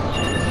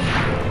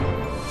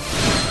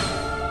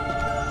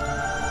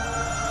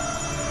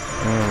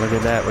 Oh, look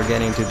at that, we're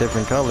getting to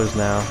different colors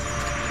now.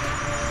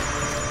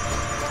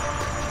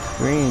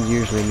 Green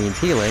usually means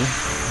healing.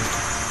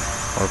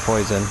 Or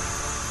poison.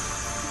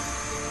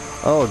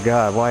 Oh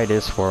god, why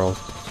this world?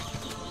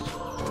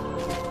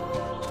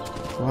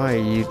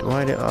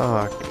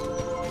 Oh,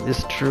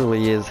 this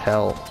truly is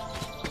hell.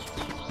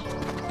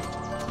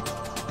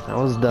 I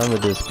was done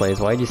with this place.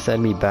 Why'd you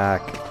send me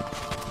back?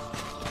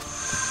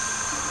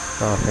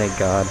 Oh, thank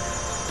God.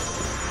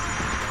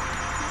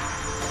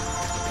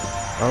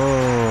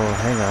 Oh,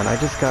 hang on. I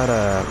just got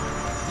a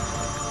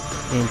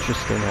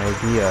interesting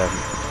idea.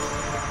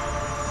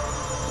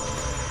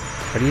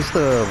 Are these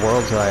the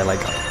worlds that I,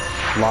 like,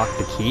 lock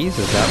the keys?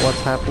 Is that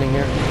what's happening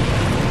here?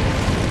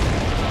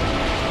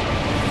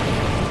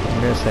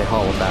 I'm gonna say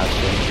Hollow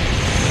Bastion.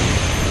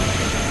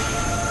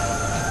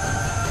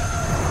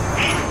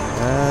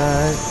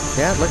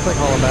 Yeah, it looks like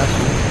Hollow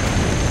Bastion.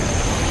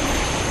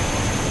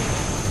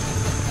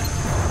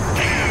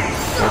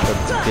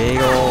 big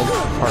old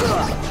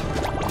hearts.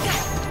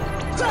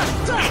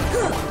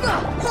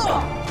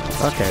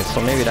 Okay,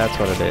 so maybe that's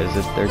what it is.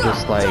 They're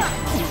just like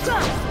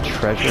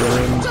treasure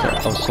rooms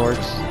of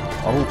sorts.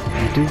 Oh,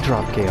 you do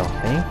drop Gale.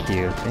 Thank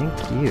you,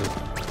 thank you.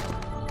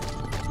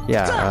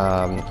 Yeah,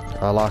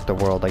 unlock the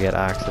world, I get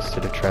access to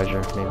the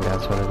treasure. Maybe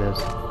that's what it is.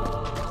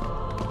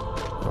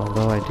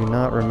 Although I do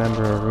not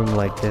remember a room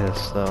like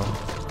this, though.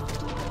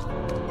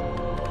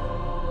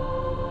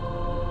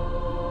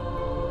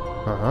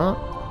 Uh-huh.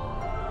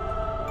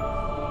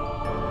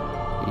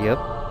 Yep.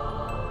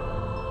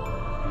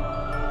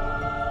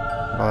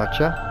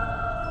 Gotcha.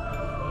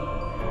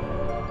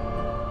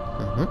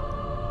 Mm-hmm.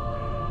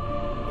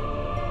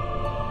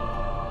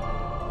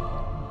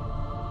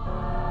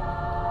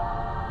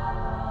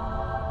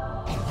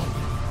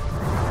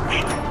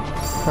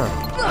 Huh.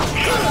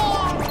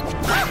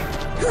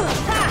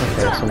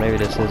 Okay, so maybe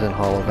this isn't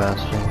Hollow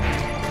Bastion.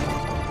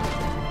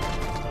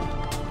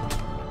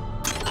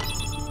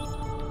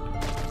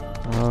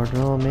 Oh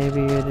no,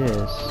 maybe it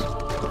is.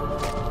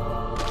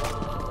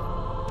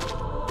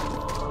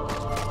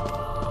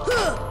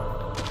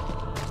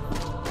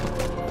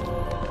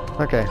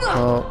 Okay,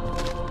 well,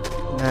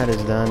 that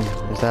is done.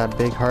 Is that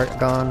big heart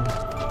gone?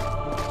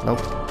 Nope.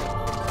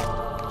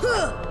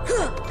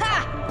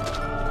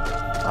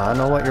 I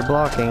know what you're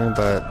blocking,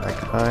 but I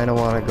kinda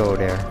wanna go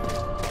there.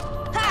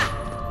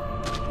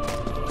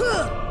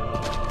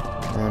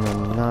 And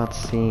I'm not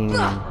seeing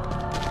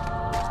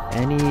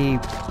any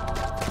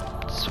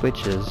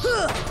switches.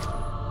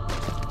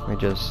 We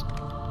just...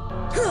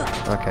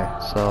 Okay,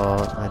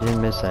 so I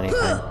didn't miss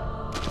anything.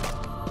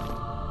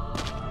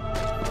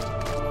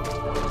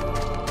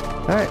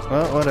 Alright,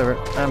 well, whatever.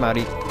 I'm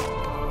outie.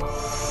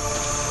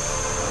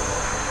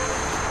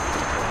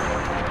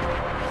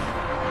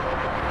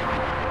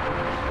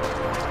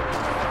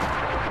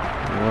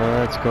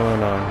 What's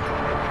going on?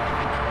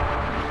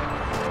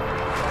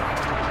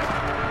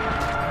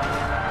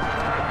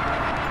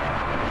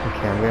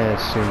 Okay, I'm gonna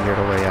assume you're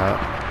the way out.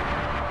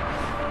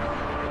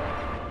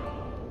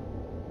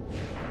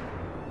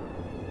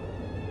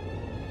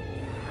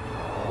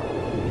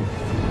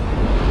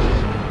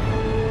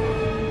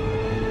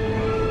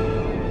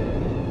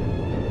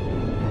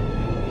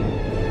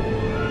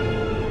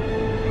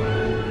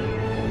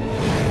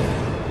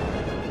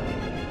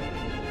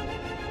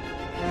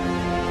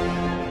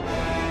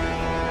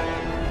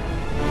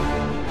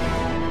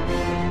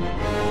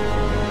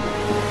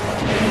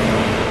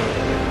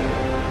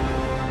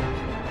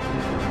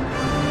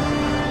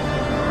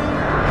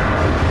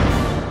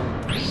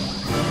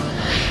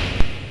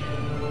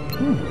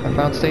 I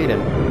found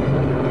Satan.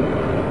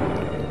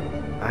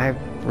 I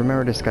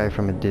remember this guy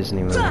from a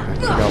Disney movie. I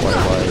forgot what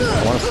it was.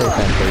 I want to say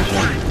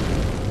Fantasia.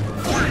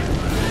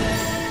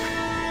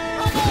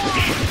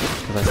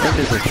 Because I think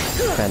this is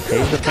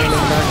Fantasia playing in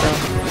the background.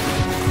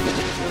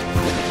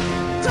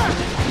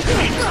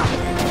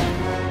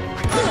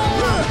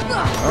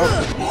 Oh.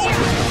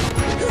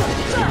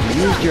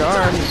 You used your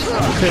arms.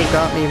 You could have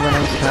got me when I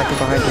was attacking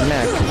behind your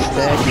neck.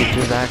 Instead, you're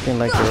just acting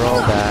like you're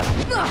all that.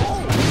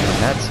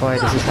 And that's why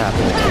this is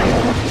happening to you.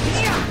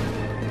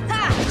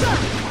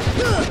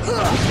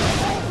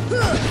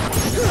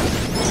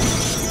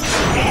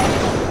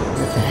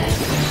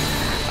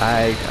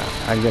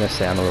 I'm gonna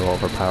say I'm a little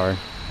overpowered.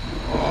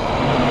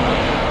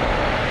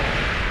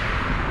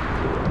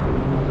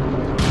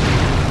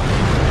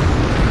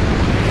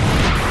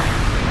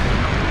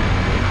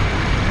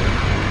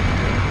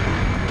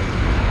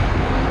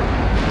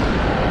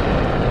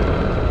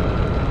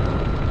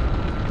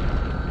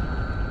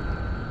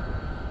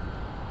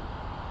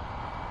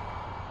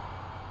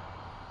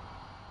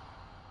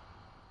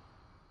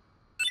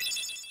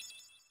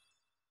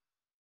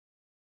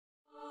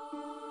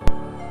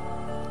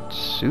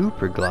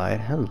 Super Glide,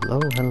 hello,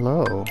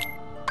 hello.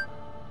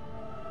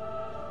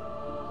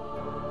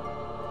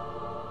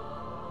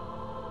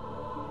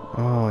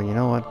 Oh, you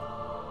know what?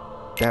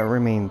 That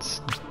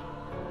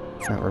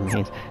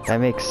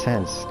makes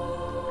sense.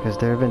 Because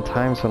there have been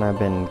times when I've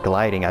been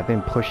gliding, I've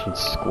been pushing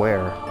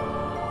square.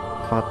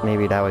 Thought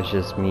maybe that was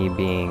just me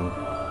being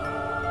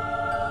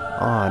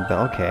odd, but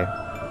okay.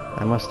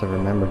 I must have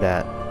remembered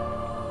that.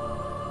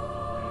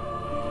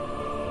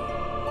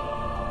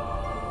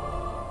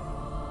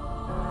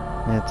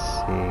 Let's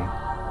see.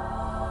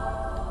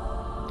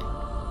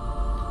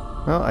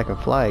 Well, I can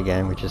fly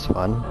again, which is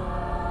fun.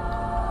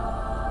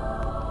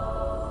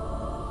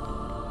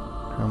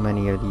 How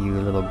many of you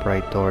little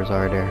bright doors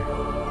are there?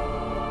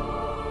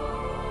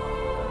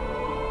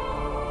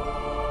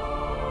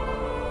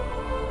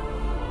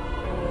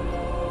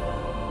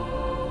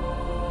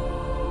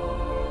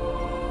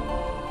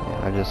 Yeah,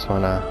 I just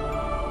wanna...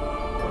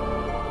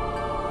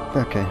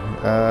 Okay,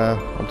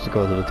 I'll just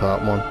go to the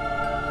top one.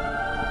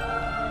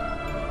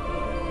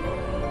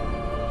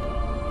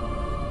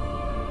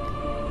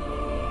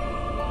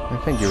 I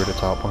think you were the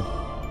top one.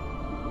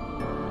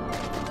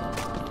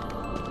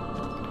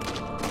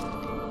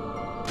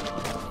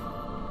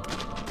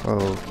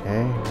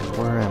 Okay,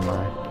 where am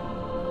I?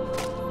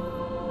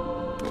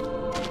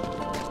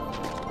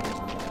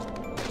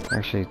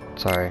 Actually,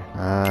 Sorry.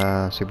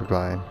 Super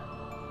glide.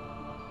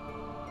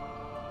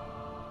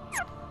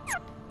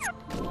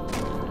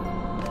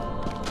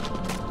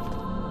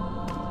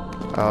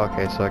 Oh,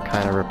 okay, so it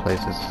kind of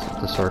replaces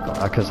the circle.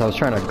 Because I was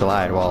trying to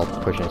glide while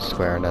pushing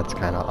square, and that's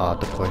kind of odd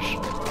to push.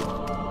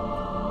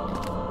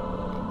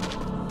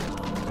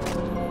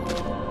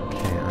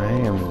 Okay,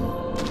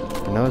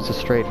 I know it's a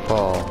straight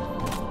fall,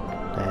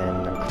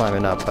 and I'm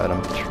climbing up, but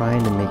I'm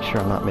trying to make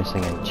sure I'm not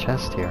missing any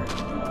chest here.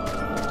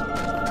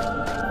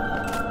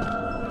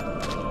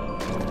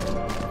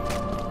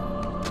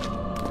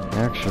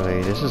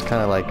 Actually, this is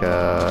kind of like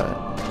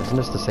isn't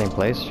this the same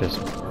place, just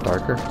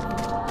darker?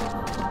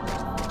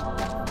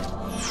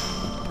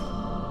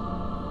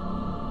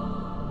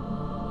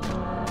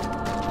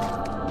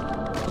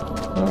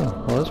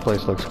 Oh, well, this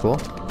place looks cool.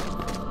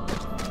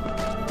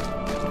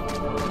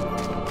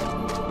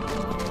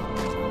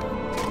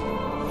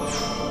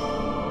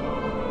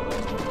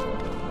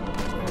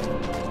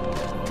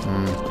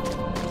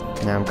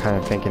 Now I'm kind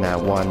of thinking that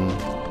the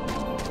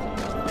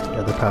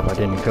other path I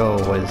didn't go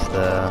was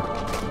the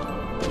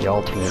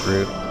alternate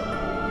route.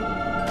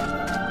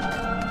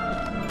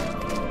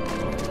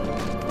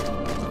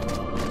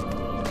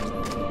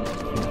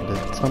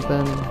 Did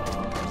something?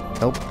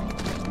 Nope.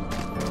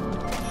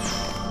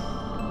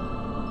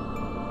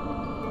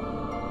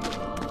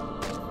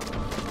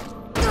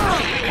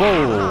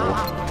 Whoa!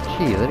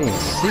 Jeez, I didn't even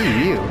see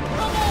you.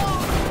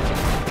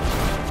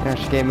 You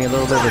actually gave me a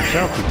little bit of a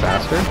jump, you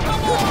bastard.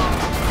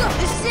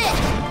 This is it!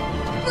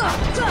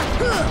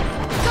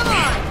 Come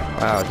on!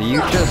 Wow, do you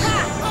just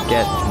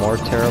get more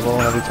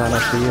terrible every time I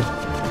see you?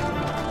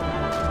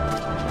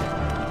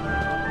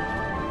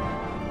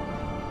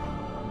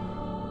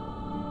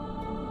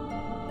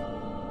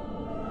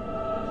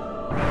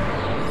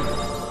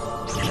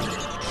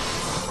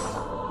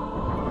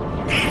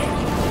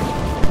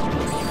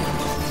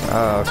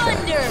 Oh, okay.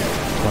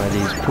 One of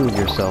these prove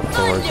yourself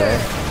floors, eh?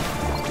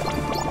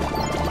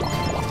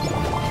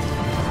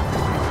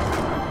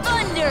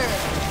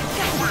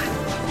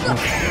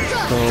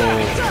 So,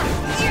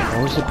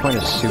 what was the point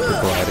of super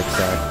glide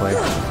exactly?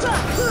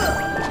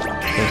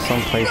 There's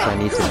some place I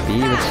need to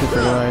be with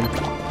super glide?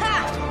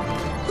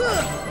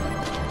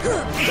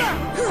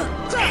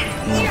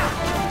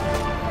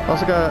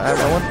 Also got, I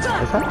want,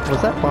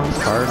 was that boss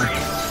hard?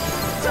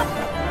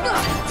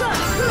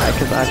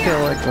 Because I feel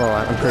like, well,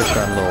 I'm pretty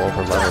sure I'm a little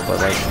over level, but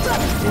like,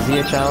 is he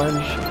a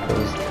challenge?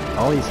 Because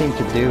all he seemed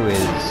to do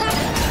is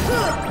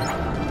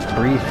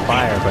breathe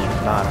fire, but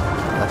not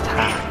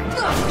attack.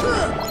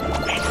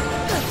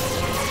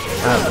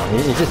 I don't know,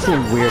 it just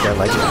seemed weird that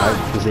like I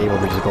was able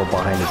to just go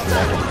behind his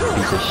neck and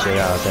beat the shit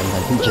out of him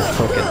and he just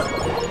took it.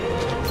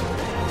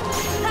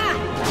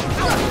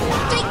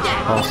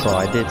 Also,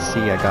 I did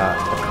see I got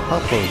a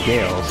couple of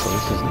gales, so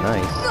this is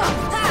nice.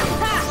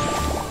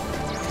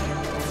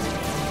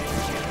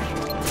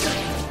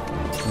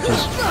 I'm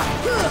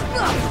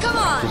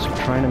just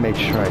trying to make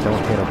sure I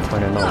don't hit a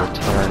point of no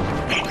return.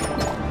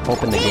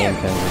 Hoping the game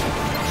can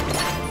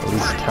at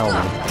least tell me.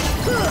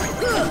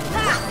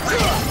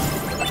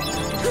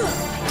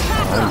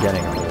 I'm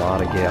getting a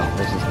lot of gale.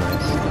 This is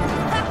nice.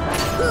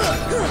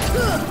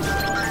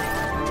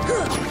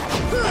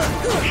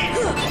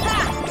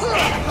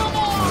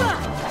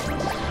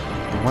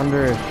 I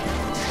wonder if... I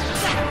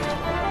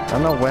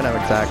don't know when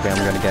exactly I'm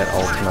going to get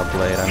Ultima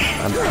Blade.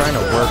 I'm trying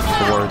to work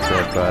towards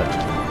it, but...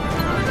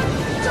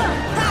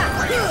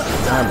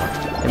 I don't know.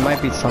 It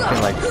might be something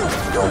like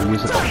I'll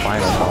use it the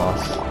final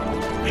boss.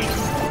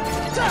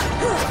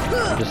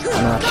 I'm just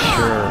not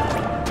sure.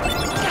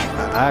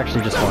 I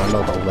actually just want to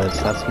know the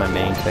list, that's my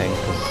main thing,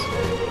 because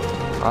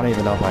I don't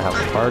even know if I have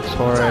parts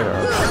for it,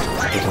 or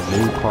if there's a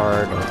new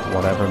part, or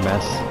whatever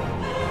mess.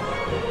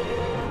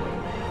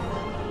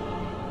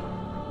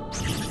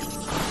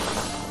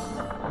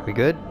 We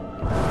good?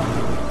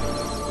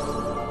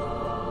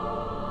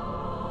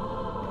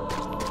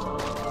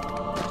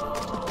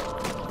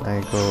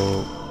 I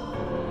go...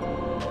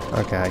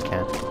 Okay, I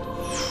can't.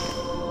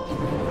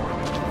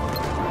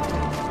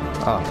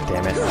 Oh,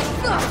 damn it.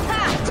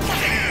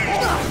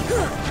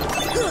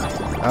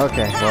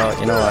 Okay, well,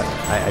 you know what?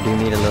 I do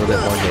need a little bit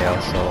more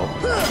gale, so...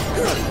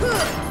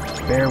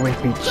 Bear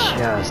with me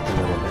just a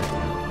little bit.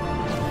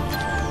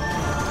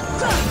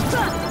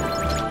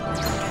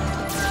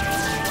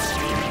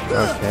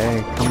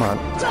 Okay, come on.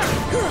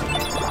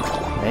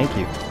 Thank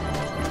you.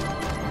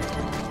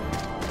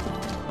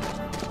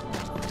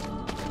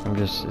 I'm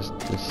just...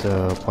 It's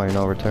a point of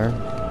no return.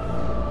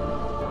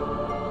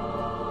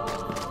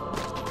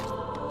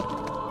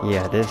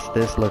 Yeah,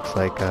 this looks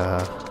like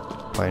a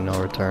point of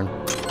no return.